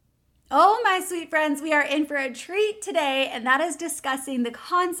Oh, my sweet friends, we are in for a treat today, and that is discussing the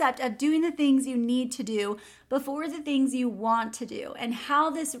concept of doing the things you need to do before the things you want to do, and how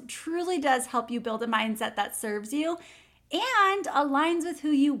this truly does help you build a mindset that serves you and aligns with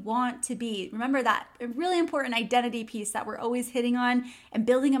who you want to be. Remember that a really important identity piece that we're always hitting on, and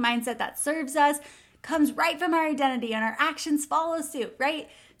building a mindset that serves us comes right from our identity, and our actions follow suit, right?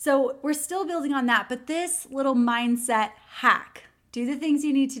 So we're still building on that, but this little mindset hack, do the things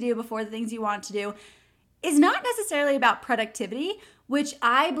you need to do before the things you want to do, is not necessarily about productivity, which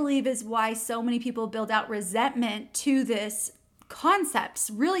I believe is why so many people build out resentment to this concept.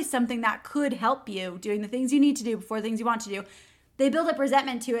 Really something that could help you doing the things you need to do before the things you want to do. They build up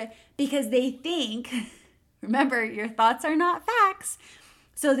resentment to it because they think, remember, your thoughts are not facts.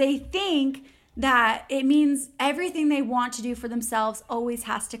 So they think that it means everything they want to do for themselves always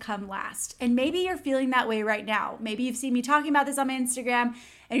has to come last. And maybe you're feeling that way right now. Maybe you've seen me talking about this on my Instagram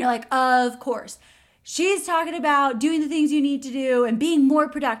and you're like, of course, she's talking about doing the things you need to do and being more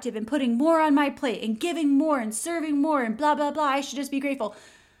productive and putting more on my plate and giving more and serving more and blah, blah, blah. I should just be grateful.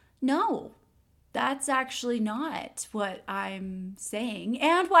 No, that's actually not what I'm saying,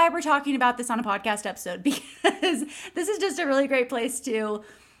 and why we're talking about this on a podcast episode, because this is just a really great place to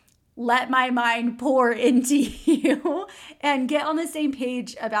let my mind pour into you and get on the same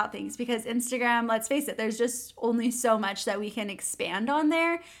page about things, because Instagram, let's face it, there's just only so much that we can expand on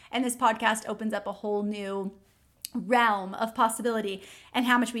there. And this podcast opens up a whole new realm of possibility and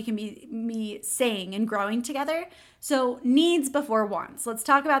how much we can be saying and growing together. So needs before wants. Let's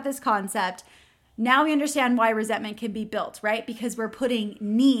talk about this concept. Now we understand why resentment can be built, right? Because we're putting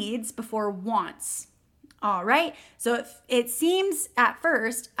needs before wants. All right, so it seems at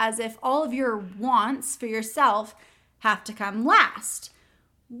first as if all of your wants for yourself have to come last,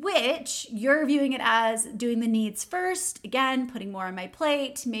 which you're viewing it as doing the needs first, again, putting more on my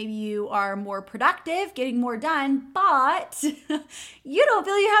plate. Maybe you are more productive, getting more done, but you don't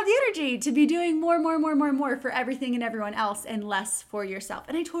feel you have the energy to be doing more for everything and everyone else and less for yourself.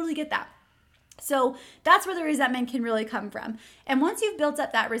 And I totally get that. So that's where the resentment can really come from. And once you've built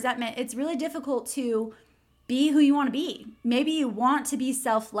up that resentment, it's really difficult to be who you want to be. Maybe you want to be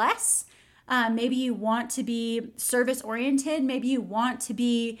selfless. Maybe you want to be service-oriented. Maybe you want to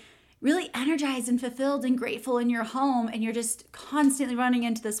be really energized and fulfilled and grateful in your home, and you're just constantly running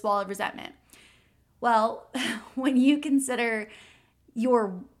into this wall of resentment. Well, when you consider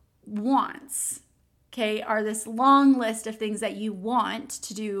your wants, okay, are this long list of things that you want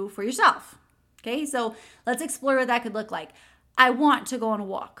to do for yourself. Okay, so let's explore what that could look like. I want to go on a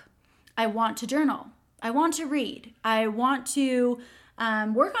walk. I want to journal. I want to read. I want to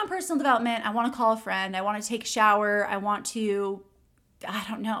work on personal development. I want to call a friend. I want to take a shower. I want to,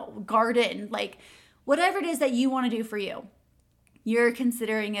 garden. Like whatever it is that you want to do for you, you're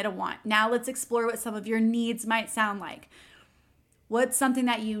considering it a want. Now let's explore what some of your needs might sound like. What's something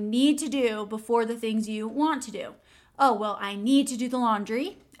that you need to do before the things you want to do? Oh, well, I need to do the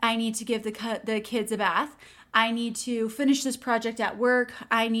laundry. I need to give the kids a bath. I need to finish this project at work.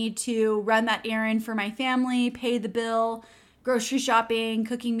 I need to run that errand for my family, pay the bill, grocery shopping,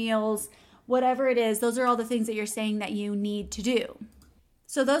 cooking meals, whatever it is. Those are all the things that you're saying that you need to do.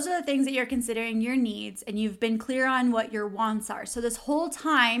 So those are the things that you're considering your needs, and you've been clear on what your wants are. So this whole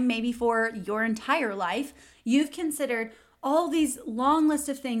time, maybe for your entire life, you've considered all these long list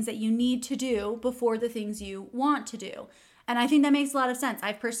of things that you need to do before the things you want to do. And I think that makes a lot of sense.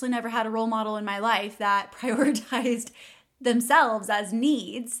 I've personally never had a role model in my life that prioritized themselves as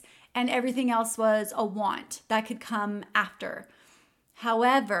needs and everything else was a want that could come after.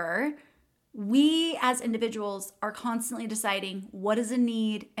 However, we as individuals are constantly deciding what is a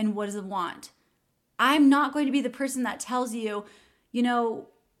need and what is a want. I'm not going to be the person that tells you,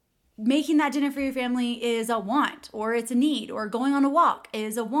 making that dinner for your family is a want or it's a need, or going on a walk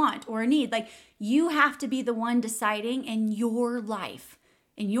is a want or a need. Like, you have to be the one deciding in your life,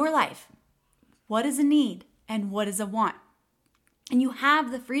 what is a need and what is a want. And you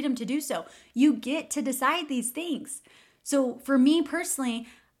have the freedom to do so. You get to decide these things. So for me personally,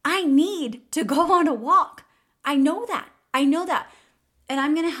 I need to go on a walk. I know that. And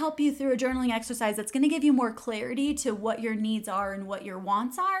I'm going to help you through a journaling exercise that's going to give you more clarity to what your needs are and what your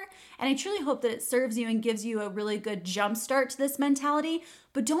wants are. And I truly hope that it serves you and gives you a really good jump start to this mentality.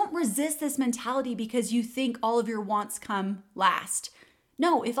 But don't resist this mentality because you think all of your wants come last.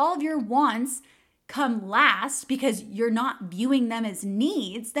 No, if all of your wants come last because you're not viewing them as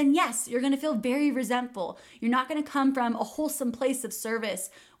needs, then yes, you're going to feel very resentful. You're not going to come from a wholesome place of service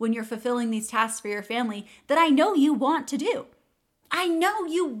when you're fulfilling these tasks for your family that I know you want to do. I know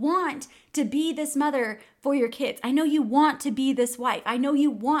you want to be this mother for your kids. I know you want to be this wife. I know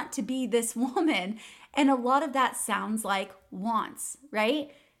you want to be this woman. And a lot of that sounds like wants,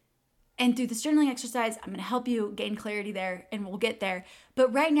 right? And through this journaling exercise, I'm going to help you gain clarity there and we'll get there.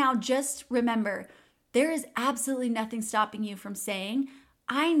 But right now, just remember, there is absolutely nothing stopping you from saying,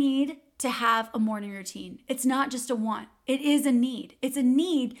 I need to have a morning routine. It's not just a want. It is a need. It's a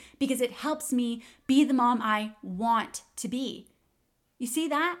need because it helps me be the mom I want to be. You see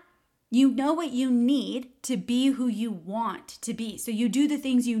that? You know what you need to be who you want to be. So you do the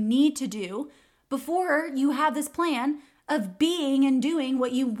things you need to do before you have this plan of being and doing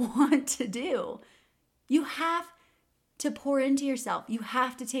what you want to do. You have to pour into yourself. You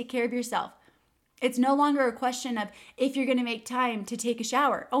have to take care of yourself. It's no longer a question of if you're going to make time to take a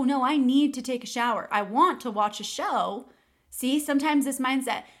shower. Oh no, I need to take a shower. I want to watch a show. See, sometimes this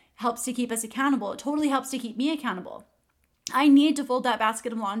mindset helps to keep us accountable. It totally helps to keep me accountable. I need to fold that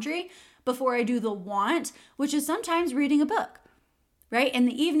basket of laundry before I do the want, which is sometimes reading a book, right? In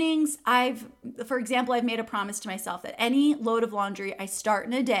the evenings, for example, I've made a promise to myself that any load of laundry I start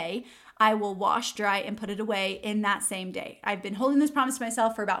in a day, I will wash, dry, and put it away in that same day. I've been holding this promise to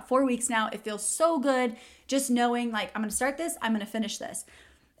myself for about 4 weeks now. It feels so good just knowing like I'm going to start this, I'm going to finish this.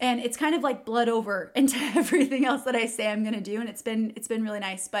 And it's kind of like bled over into everything else that I say I'm going to do. And it's been really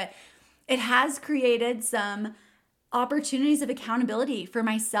nice, but it has created some opportunities of accountability for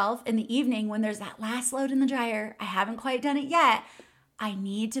myself in the evening when there's that last load in the dryer. I haven't quite done it yet. I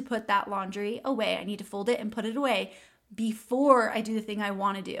need to put that laundry away. I need to fold it and put it away before I do the thing I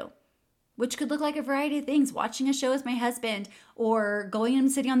want to do, which could look like a variety of things. Watching a show with my husband, or going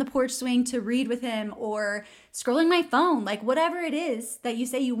and sitting on the porch swing to read with him, or scrolling my phone, like whatever it is that you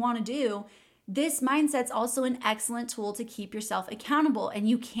say you want to do. This mindset's also an excellent tool to keep yourself accountable, and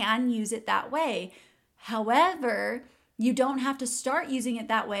you can use it that way. However, you don't have to start using it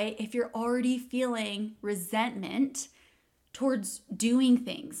that way if you're already feeling resentment towards doing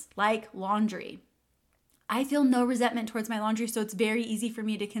things like laundry. I feel no resentment towards my laundry, so it's very easy for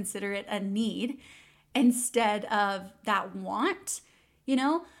me to consider it a need instead of that want,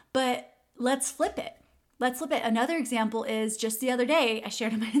 but let's flip it. Another example is just the other day, I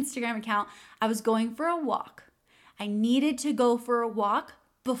shared on my Instagram account, I was going for a walk. I needed to go for a walk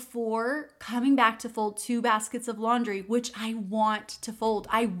before coming back to fold 2 baskets of laundry, which I want to fold.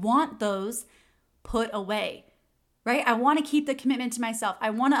 I want those put away, right? I want to keep the commitment to myself.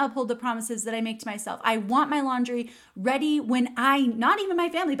 I want to uphold the promises that I make to myself. I want my laundry ready when not even my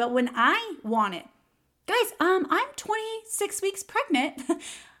family, but when I want it. Guys, I'm 26 weeks pregnant.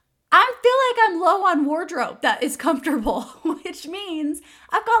 I feel like I'm low on wardrobe that is comfortable, which means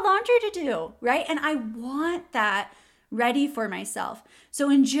I've got laundry to do, right? And I want that ready for myself. So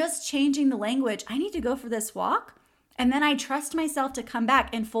in just changing the language, I need to go for this walk, and then I trust myself to come back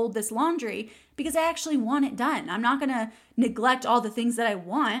and fold this laundry because I actually want it done. I'm not going to neglect all the things that I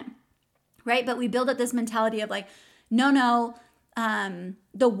want, right? But we build up this mentality of like, no,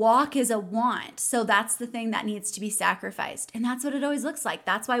 the walk is a want. So that's the thing that needs to be sacrificed. And that's what it always looks like.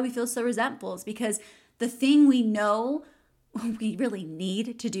 That's why we feel so resentful, is because the thing we know we really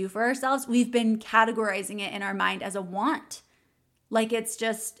need to do for ourselves, we've been categorizing it in our mind as a want. Like it's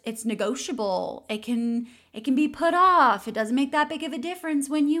negotiable. It can be put off. It doesn't make that big of a difference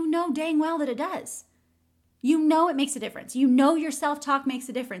when you know dang well that it does. You know it makes a difference. You know your self-talk makes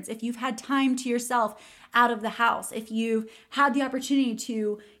a difference. If you've had time to yourself out of the house, if you've had the opportunity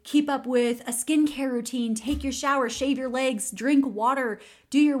to keep up with a skincare routine, take your shower, shave your legs, drink water,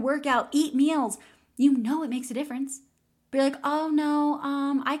 do your workout, eat meals, you know it makes a difference. But you're like, oh no,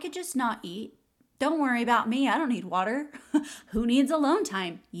 I could just not eat. Don't worry about me. I don't need water. Who needs alone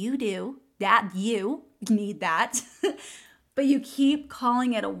time? You do. You need that. But you keep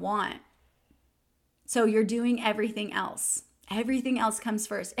calling it a want. So you're doing everything else. Everything else comes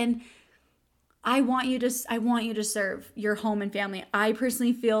first. And I want you to serve your home and family. I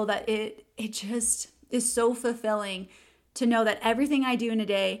personally feel that it just is so fulfilling to know that everything I do in a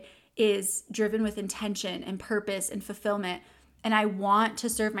day is driven with intention and purpose and fulfillment. And I want to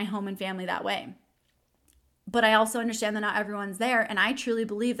serve my home and family that way. But I also understand that not everyone's there. And I truly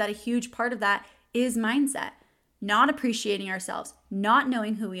believe that a huge part of that is mindset. Not appreciating ourselves, not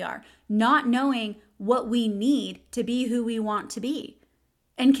knowing who we are, not knowing what we need to be who we want to be,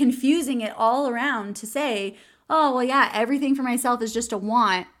 and confusing it all around to say, oh, well, yeah, everything for myself is just a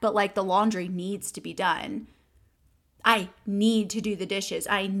want, but like the laundry needs to be done. I need to do the dishes.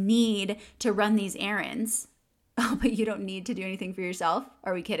 I need to run these errands. Oh, but you don't need to do anything for yourself.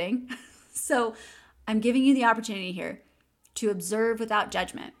 Are we kidding? So I'm giving you the opportunity here to observe without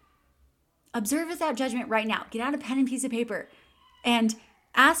judgment. Observe without judgment right now. Get out a pen and piece of paper. And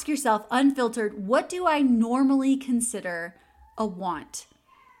ask yourself, unfiltered, what do I normally consider a want?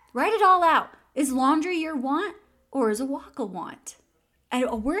 Write it all out. Is laundry your want or is a walk a want?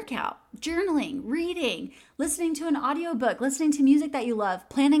 A workout, journaling, reading, listening to an audiobook, listening to music that you love,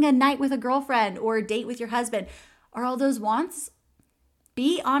 planning a night with a girlfriend or a date with your husband. Are all those wants?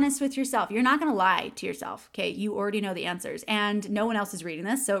 Be honest with yourself. You're not going to lie to yourself, okay? You already know the answers and no one else is reading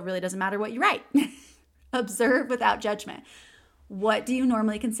this, so it really doesn't matter what you write. Observe without judgment. What do you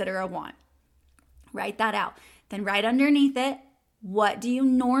normally consider a want? Write that out. Then right underneath it, what do you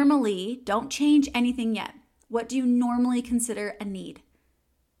normally, don't change anything yet. What do you normally consider a need?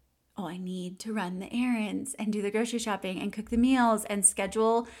 Oh, I need to run the errands and do the grocery shopping and cook the meals and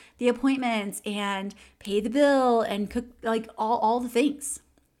schedule the appointments and pay the bill and cook, like all the things,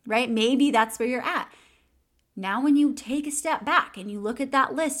 right? Maybe that's where you're at. Now, when you take a step back and you look at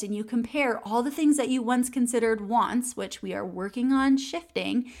that list and you compare all the things that you once considered wants, which we are working on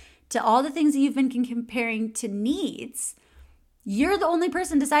shifting, to all the things that you've been comparing to needs, you're the only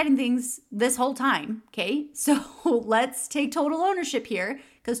person deciding things this whole time, okay? So let's take total ownership here,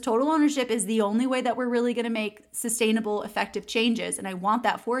 because total ownership is the only way that we're really going to make sustainable, effective changes, and I want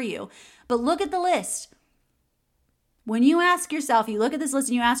that for you. But look at the list. When you ask yourself, you look at this list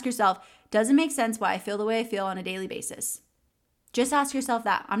and you ask yourself, does it make sense why I feel the way I feel on a daily basis? Just ask yourself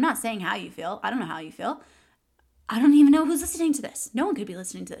that. I'm not saying how you feel. I don't know how you feel. I don't even know who's listening to this. No one could be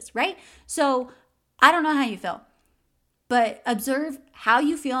listening to this, right? So I don't know how you feel. But observe how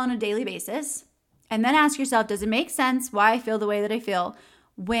you feel on a daily basis and then ask yourself, does it make sense why I feel the way that I feel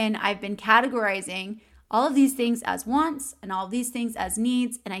when I've been categorizing all of these things as wants and all of these things as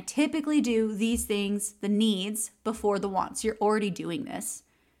needs? And I typically do these things, the needs, before the wants. You're already doing this.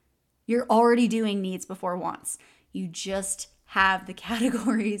 You're already doing needs before wants. You just have the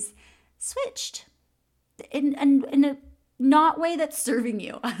categories switched in a not way that's serving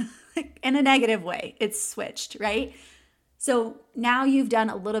you, in a negative way. It's switched, right? So now you've done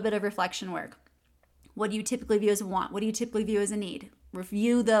a little bit of reflection work. What do you typically view as a want? What do you typically view as a need?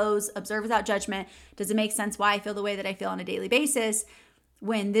 Review those, observe without judgment. Does it make sense why I feel the way that I feel on a daily basis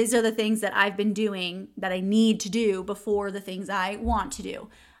when these are the things that I've been doing that I need to do before the things I want to do?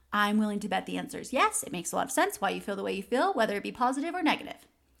 I'm willing to bet the answer is yes. It makes a lot of sense why you feel the way you feel, whether it be positive or negative,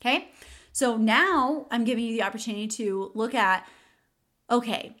 okay? So now I'm giving you the opportunity to look at,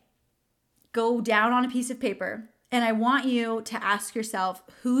 okay, go down on a piece of paper, and I want you to ask yourself,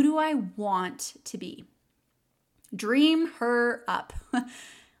 who do I want to be? Dream her up.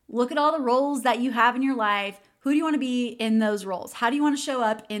 Look at all the roles that you have in your life. Who do you want to be in those roles? How do you want to show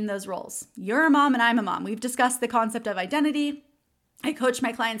up in those roles? You're a mom and I'm a mom. We've discussed the concept of identity. I coach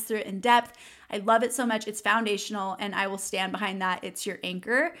my clients through it in depth. I love it so much. It's foundational and I will stand behind that. It's your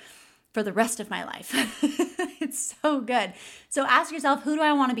anchor for the rest of my life. It's so good. So ask yourself, who do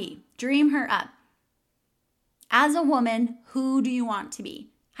I want to be? Dream her up. As a woman, who do you want to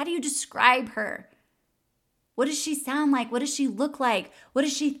be? How do you describe her? What does she sound like? What does she look like? What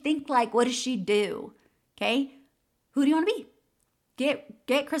does she think like? What does she do? Okay? Who do you want to be?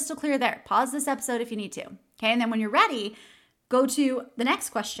 Get crystal clear there. Pause this episode if you need to. Okay? And then when you're ready, go to the next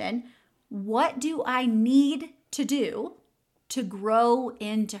question. What do I need to do to grow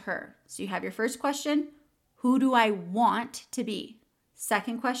into her? So you have your first question, who do I want to be?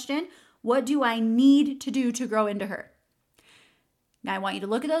 Second question, what do I need to do to grow into her? Now I want you to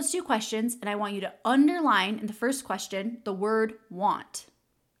look at those two questions and I want you to underline in the first question the word want.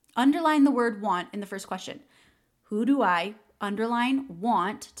 Underline the word want in the first question. Who do I underline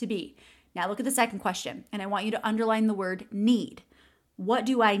want to be? Now look at the second question and I want you to underline the word need. What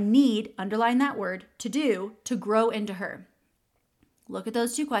do I need, underline that word, to do to grow into her? Look at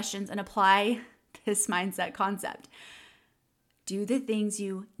those two questions and apply this mindset concept. Do the things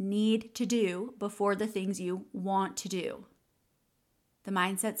you need to do before the things you want to do. The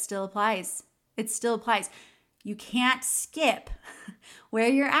mindset still applies. It still applies. You can't skip where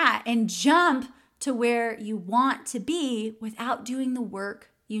you're at and jump to where you want to be without doing the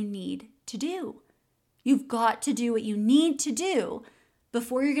work you need to do. You've got to do what you need to do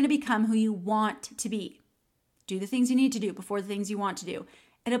before you're going to become who you want to be. Do the things you need to do before the things you want to do.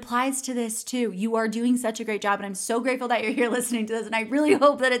 It applies to this too. You are doing such a great job and I'm so grateful that you're here listening to this and I really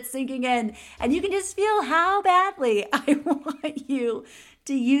hope that it's sinking in and you can just feel how badly I want you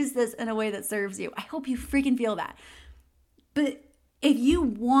to use this in a way that serves you. I hope you freaking feel that. But if you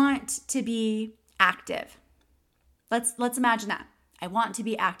want to be active, let's imagine that. I want to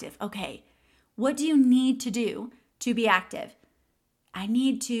be active. Okay, what do you need to do to be active? I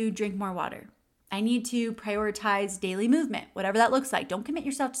need to drink more water. I need to prioritize daily movement, whatever that looks like. Don't commit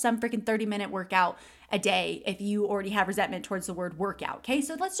yourself to some freaking 30-minute workout a day if you already have resentment towards the word workout. Okay,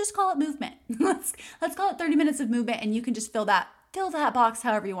 so let's just call it movement. let's call it 30 minutes of movement, and you can just fill that box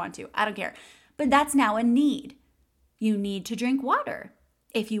however you want to. I don't care. But that's now a need. You need to drink water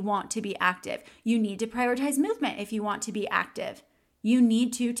if you want to be active. You need to prioritize movement if you want to be active. You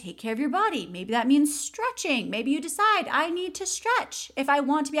need to take care of your body. Maybe that means stretching. Maybe you decide, I need to stretch if I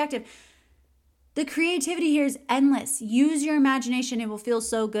want to be active. The creativity here is endless. Use your imagination. It will feel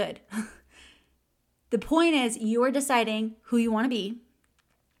so good. The point is, you are deciding who you want to be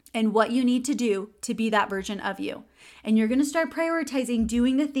and what you need to do to be that version of you. And you're going to start prioritizing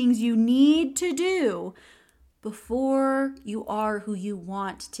doing the things you need to do before you are who you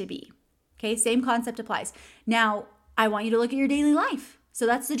want to be. Okay, same concept applies. Now, I want you to look at your daily life. So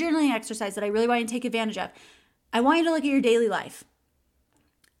that's the journaling exercise that I really want you to take advantage of. I want you to look at your daily life.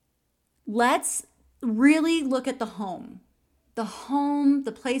 Let's really look at the home,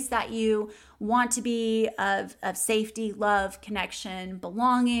 the place that you want to be of safety, love, connection,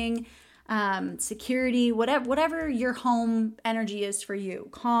 belonging, security, whatever your home energy is for you,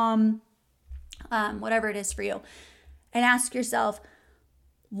 calm, whatever it is for you. And ask yourself,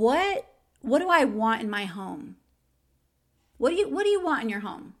 what do I want in my home? What do you want in your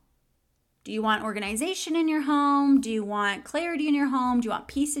home? Do you want organization in your home? Do you want clarity in your home? Do you want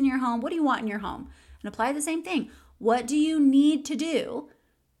peace in your home? What do you want in your home? And apply the same thing. What do you need to do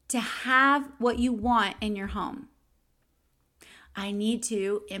to have what you want in your home? I need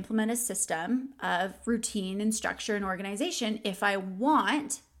to implement a system of routine and structure and organization if I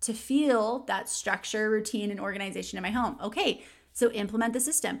want to feel that structure, routine, and organization in my home. Okay, so implement the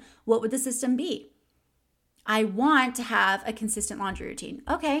system. What would the system be? I want to have a consistent laundry routine.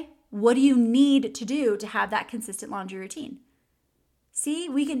 Okay, what do you need to do to have that consistent laundry routine? See,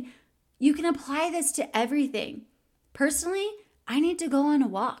 you can apply this to everything. Personally, I need to go on a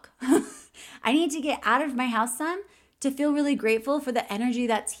walk. I need to get out of my house some to feel really grateful for the energy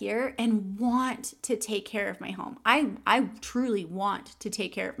that's here and want to take care of my home. I truly want to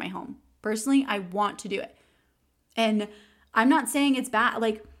take care of my home. Personally, I want to do it. And I'm not saying it's bad.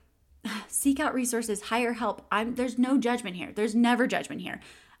 Like, seek out resources, hire help. There's no judgment here. There's never judgment here.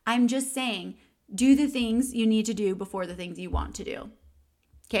 I'm just saying, do the things you need to do before the things you want to do.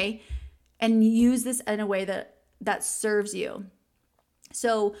 Okay? And use this in a way that serves you.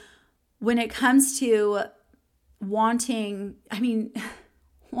 So when it comes to wants and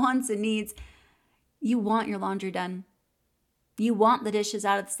needs, you want your laundry done. You want the dishes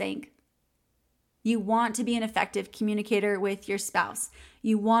out of the sink. You want to be an effective communicator with your spouse.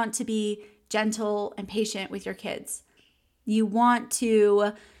 You want to be gentle and patient with your kids. You want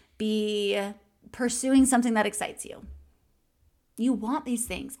to be pursuing something that excites you. You want these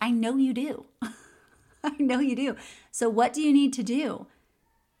things. I know you do. I know you do. So what do you need to do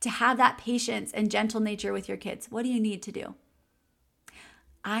to have that patience and gentle nature with your kids? What do you need to do?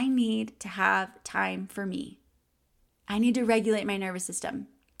 I need to have time for me. I need to regulate my nervous system.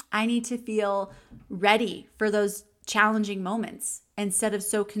 I need to feel ready for those challenging moments instead of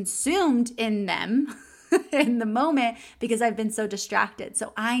so consumed in them in the moment because I've been so distracted.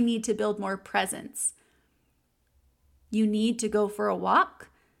 So I need to build more presence. You need to go for a walk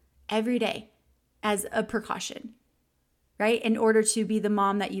every day as a precaution, right? In order to be the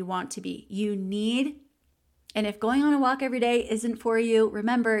mom that you want to be. And if going on a walk every day isn't for you,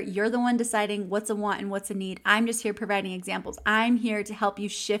 remember, you're the one deciding what's a want and what's a need. I'm just here providing examples. I'm here to help you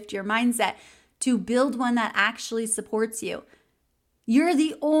shift your mindset to build one that actually supports you. You're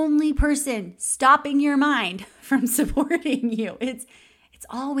the only person stopping your mind from supporting you. It's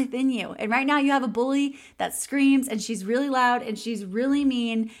all within you. And right now you have a bully that screams and she's really loud and she's really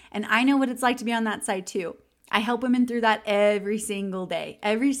mean. And I know what it's like to be on that side too. I help women through that every single day.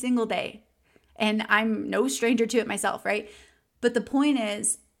 And I'm no stranger to it myself, right? But the point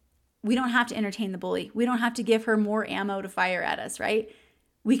is, we don't have to entertain the bully. We don't have to give her more ammo to fire at us, right?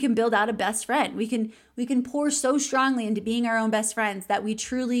 We can build out a best friend. We can pour so strongly into being our own best friends that we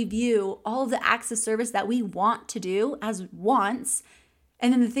truly view all of the acts of service that we want to do as wants,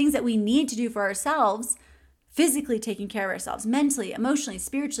 and then the things that we need to do for ourselves, physically taking care of ourselves, mentally, emotionally,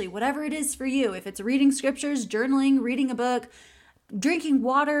 spiritually, whatever it is for you. If it's reading scriptures, journaling, reading a book, drinking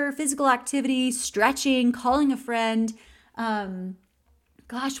water, physical activity, stretching, calling a friend, whatever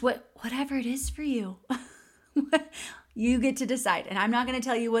it is for you, you get to decide. And I'm not going to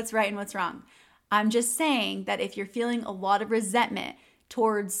tell you what's right and what's wrong. I'm just saying that if you're feeling a lot of resentment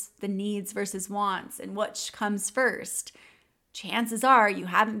towards the needs versus wants and what comes first, chances are you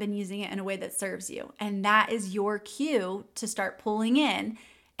haven't been using it in a way that serves you. And that is your cue to start pulling in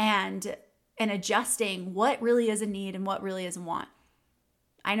and and adjusting what really is a need and what really is a want.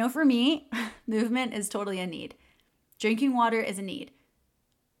 I know for me, movement is totally a need. Drinking water is a need.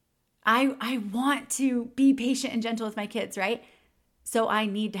 I want to be patient and gentle with my kids, right? So I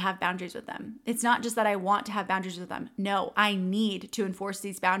need to have boundaries with them. It's not just that I want to have boundaries with them. No, I need to enforce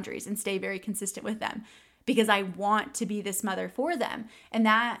these boundaries and stay very consistent with them because I want to be this mother for them. And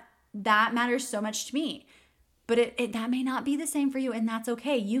that matters so much to me. But that may not be the same for you, and that's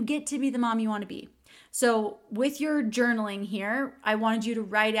okay. You get to be the mom you want to be. So with your journaling here, I wanted you to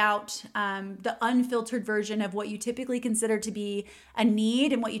write out the unfiltered version of what you typically consider to be a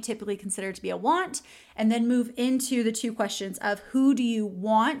need and what you typically consider to be a want, and then move into the 2 questions of who do you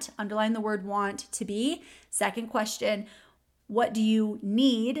want, underline the word want, to be. Second question, what do you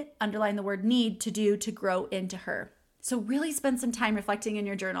need, underline the word need, to do to grow into her? So really spend some time reflecting in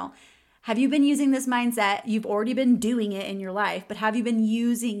your journal. Have you been using this mindset? You've already been doing it in your life, but have you been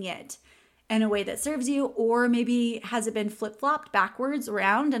using it in a way that serves you? Or maybe has it been flip-flopped backwards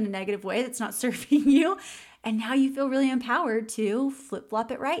around in a negative way that's not serving you? And now you feel really empowered to flip-flop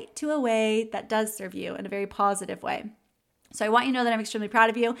it right to a way that does serve you in a very positive way. So I want you to know that I'm extremely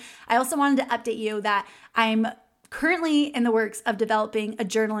proud of you. I also wanted to update you that I'm currently in the works of developing a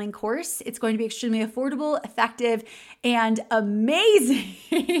journaling course. It's going to be extremely affordable, effective, and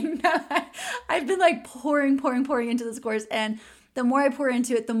amazing. I've been like pouring into this course, and the more I pour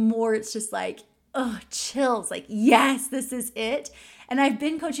into it, the more it's just like, chills. Like, yes, this is it. And I've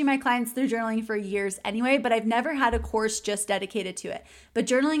been coaching my clients through journaling for years anyway, but I've never had a course just dedicated to it. But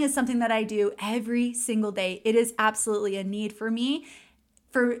journaling is something that I do every single day. It is absolutely a need for me.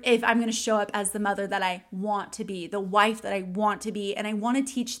 For if I'm going to show up as the mother that I want to be, the wife that I want to be, and I want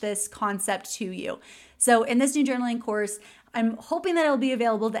to teach this concept to you. So in this new journaling course, I'm hoping that it'll be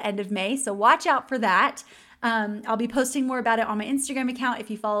available the end of May, so watch out for that. I'll be posting more about it on my Instagram account if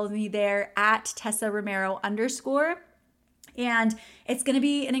you follow me there at @TessaRomero_. And it's going to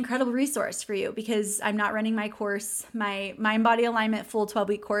be an incredible resource for you because I'm not running my course, my Mind Body Alignment full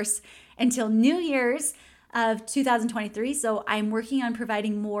 12-week course, until New Year's of 2023. So I'm working on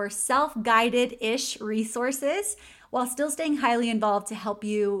providing more self-guided-ish resources while still staying highly involved to help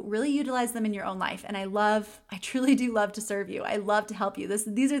you really utilize them in your own life. And I truly do love to serve you. I love to help you.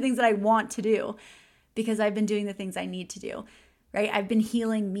 These are things that I want to do because I've been doing the things I need to do, right? I've been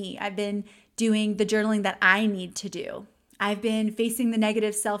healing me. I've been doing the journaling that I need to do. I've been facing the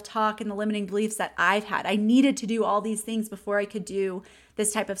negative self-talk and the limiting beliefs that I've had. I needed to do all these things before I could do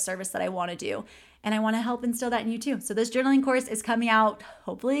this type of service that I want to do. And I want to help instill that in you too. So this journaling course is coming out,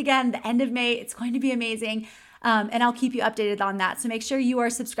 hopefully again, the end of May. It's going to be amazing. And I'll keep you updated on that. So make sure you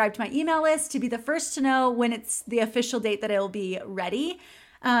are subscribed to my email list to be the first to know when it's the official date that it'll be ready.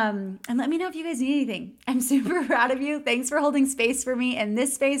 And let me know if you guys need anything. I'm super proud of you. Thanks for holding space for me in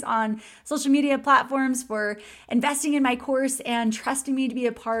this space on social media platforms, for investing in my course and trusting me to be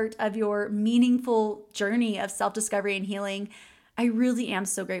a part of your meaningful journey of self-discovery and healing. I really am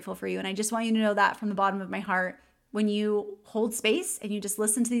so grateful for you. And I just want you to know that from the bottom of my heart. When you hold space and you just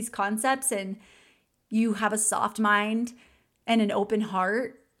listen to these concepts and you have a soft mind and an open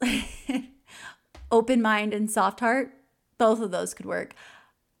heart, open mind and soft heart, both of those could work.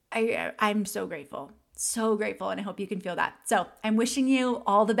 I'm so grateful, and I hope you can feel that. So I'm wishing you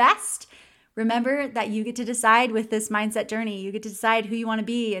all the best. Remember that you get to decide with this mindset journey. You get to decide who you want to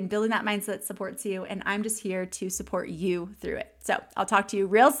be, and building that mindset supports you. And I'm just here to support you through it. So I'll talk to you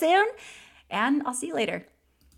real soon, and I'll see you later.